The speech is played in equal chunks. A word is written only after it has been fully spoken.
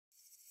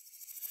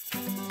Hi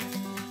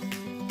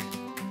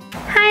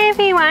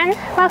everyone,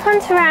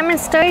 welcome to Ramen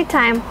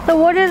Storytime. The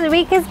word of the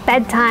week is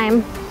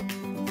bedtime.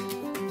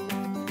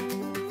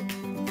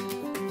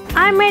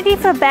 I'm ready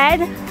for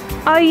bed.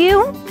 Are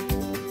you?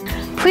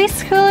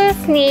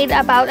 Preschoolers need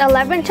about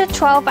 11 to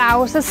 12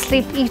 hours of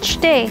sleep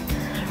each day,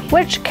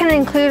 which can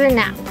include a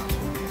nap.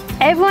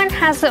 Everyone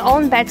has their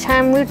own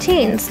bedtime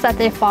routines that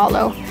they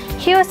follow.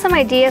 Here are some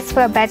ideas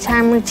for a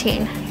bedtime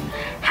routine.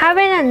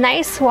 Having a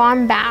nice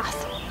warm bath.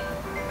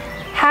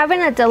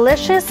 Having a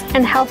delicious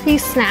and healthy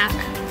snack.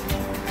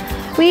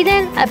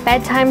 Reading a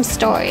bedtime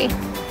story.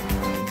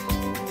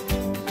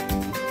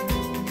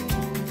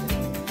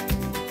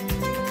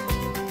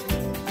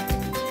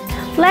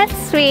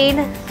 Let's read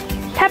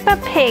Peppa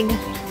Pig,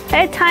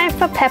 Bedtime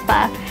for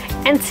Peppa,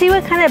 and see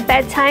what kind of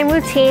bedtime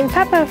routine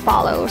Peppa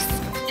follows.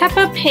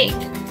 Peppa Pig,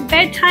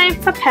 Bedtime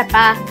for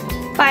Peppa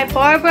by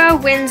Barbara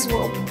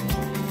Winslow.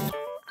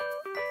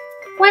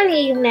 One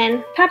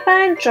evening, Peppa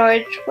and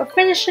George were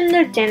finishing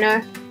their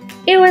dinner.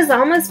 It was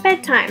almost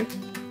bedtime,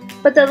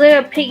 but the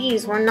little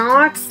piggies were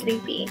not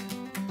sleepy.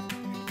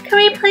 "Can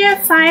we play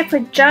outside for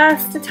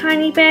just a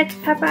tiny bit?"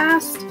 Peppa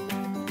asked.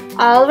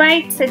 "All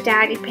right," said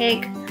Daddy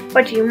Pig,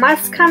 "but you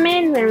must come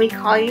in when we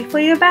call you for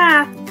your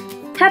bath."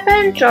 Peppa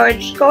and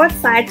George go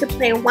outside to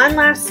play one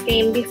last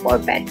game before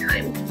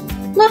bedtime.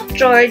 "Look,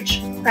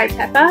 George," cried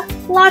Peppa,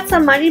 "lots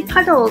of muddy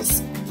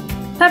puddles."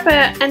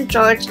 Peppa and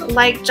George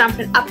like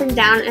jumping up and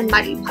down in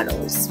muddy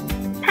puddles.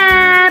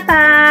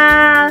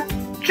 "Peppa!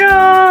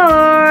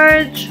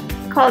 George!"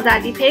 called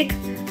Daddy Pig.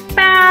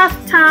 "Bath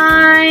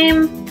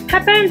time!"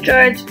 Peppa and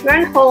George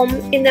run home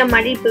in their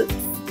muddy boots.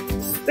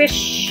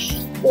 Splish,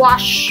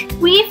 splash!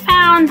 "We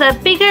found the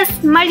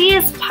biggest,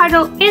 muddiest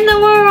puddle in the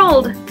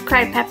world!"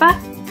 cried Peppa.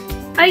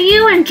 "Are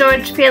you and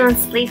George feeling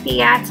sleepy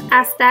yet?"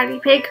 asked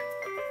Daddy Pig.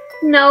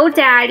 "No,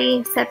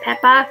 Daddy," said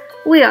Peppa.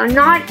 "We are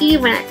not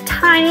even a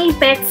tiny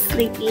bit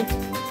sleepy."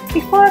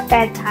 Before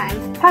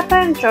bedtime, Peppa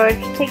and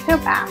George take their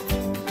bath.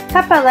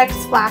 Peppa likes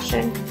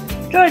splashing.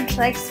 George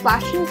likes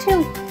splashing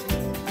too.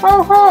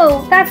 "Oh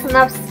ho, that's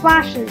enough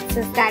splashing,"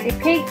 says Daddy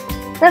Pig.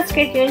 "Let's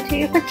get you into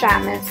your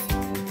pajamas."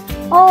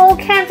 "Oh,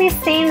 can't we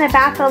stay in the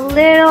bath a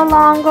little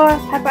longer?"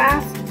 Peppa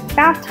asked.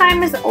 "Bath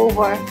time is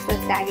over,"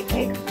 says Daddy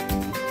Pig.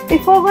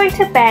 Before going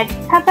to bed,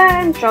 Peppa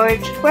and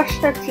George brush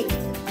their teeth.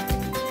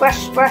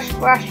 Brush, brush,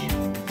 brush.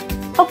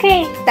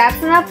 "Okay,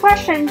 that's enough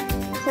brushing,"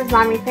 says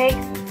Mommy Pig.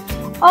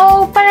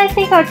 "Oh, but I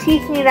think our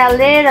teeth need a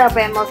little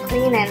bit more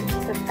cleaning,"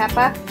 says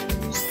Peppa.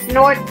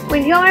 Snort.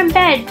 "When you're in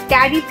bed,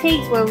 Daddy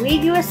Pig will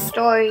read you a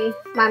story,"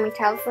 Mommy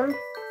tells them.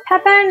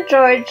 Peppa and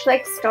George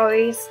like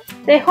stories.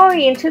 They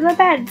hurry into their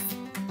beds.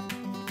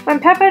 When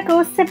Peppa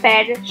goes to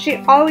bed, she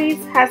always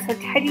has her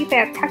teddy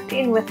bear tucked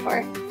in with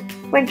her.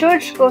 When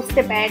George goes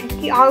to bed,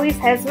 he always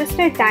has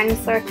Mr.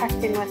 Dinosaur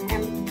tucked in with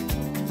him.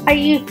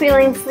 "Are you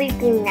feeling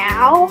sleepy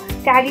now?"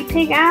 Daddy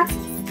Pig asks.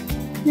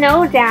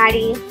 "No,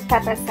 Daddy,"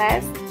 Peppa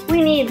says.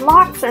 "We need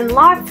lots and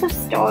lots of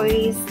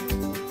stories."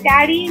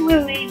 "Daddy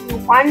will read you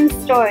one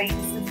story,"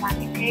 says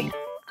Mommy Pig.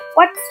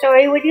 "What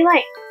story would you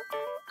like?"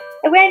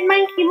 "The Red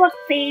Monkey book,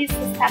 please,"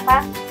 says Peppa.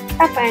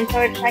 Peppa and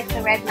George like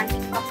the Red Monkey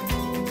book.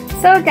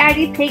 So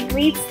Daddy Pig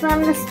reads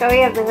them the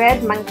story of the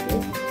Red Monkey.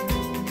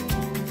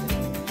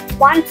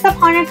 Once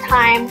upon a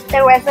time,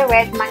 there was a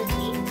red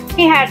monkey.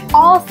 He had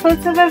all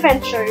sorts of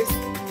adventures.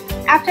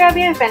 After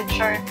every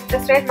adventure,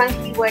 this red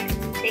monkey would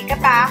take a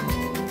bath,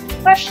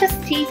 brush his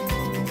teeth,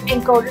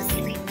 and go to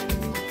sleep.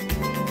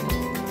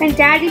 When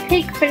Daddy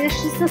Pig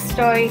finishes the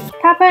story,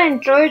 Peppa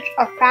and George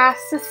are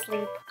fast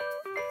asleep.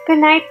 Good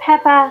night,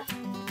 Peppa.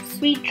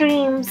 Sweet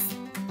dreams.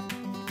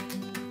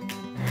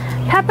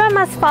 Peppa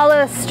must follow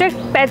a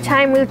strict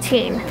bedtime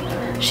routine.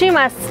 She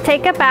must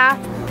take a bath,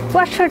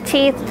 brush her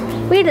teeth,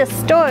 read a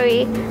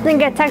story, then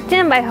get tucked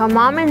in by her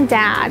mom and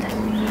dad.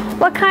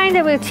 What kind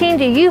of routine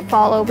do you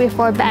follow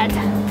before bed?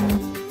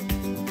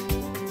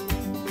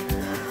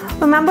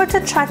 Remember to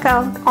check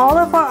out all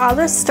of our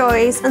other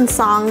stories and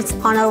songs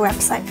on our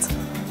website.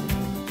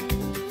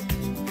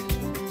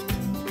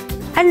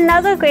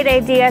 Another great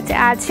idea to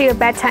add to your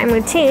bedtime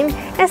routine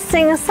is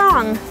sing a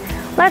song.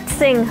 Let's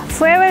sing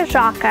Frere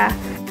Jacques.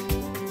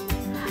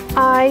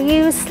 Are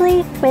you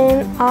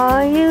sleeping?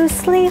 Are you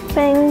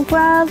sleeping,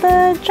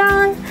 Brother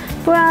John?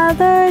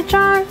 Brother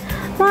John,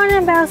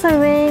 morning bells are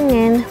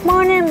ringing,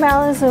 morning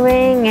bells are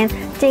ringing,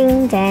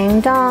 ding dang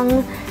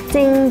dong,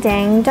 ding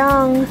dang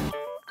dong.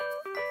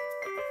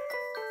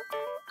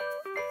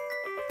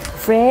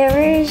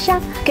 Frere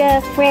Jacques,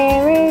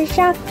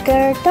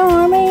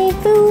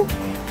 dormez-vous,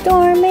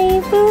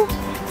 dormez-vous,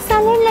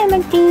 salut la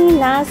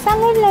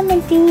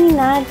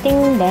Medina,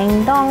 ding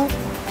dang dong,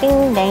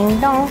 ding dang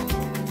dong.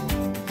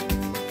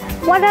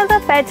 What other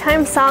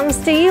bedtime songs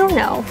do you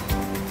know?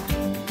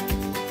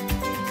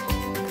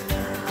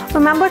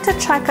 Remember to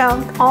check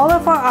out all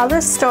of our other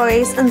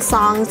stories and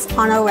songs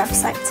on our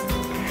website.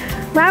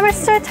 Ramen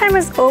Storytime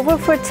is over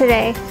for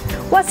today.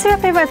 What's your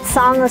favorite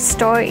song or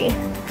story?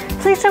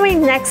 Please join me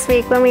next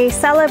week when we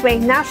celebrate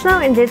National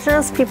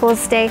Indigenous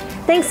Peoples Day.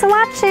 Thanks for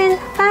watching.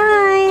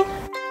 Bye!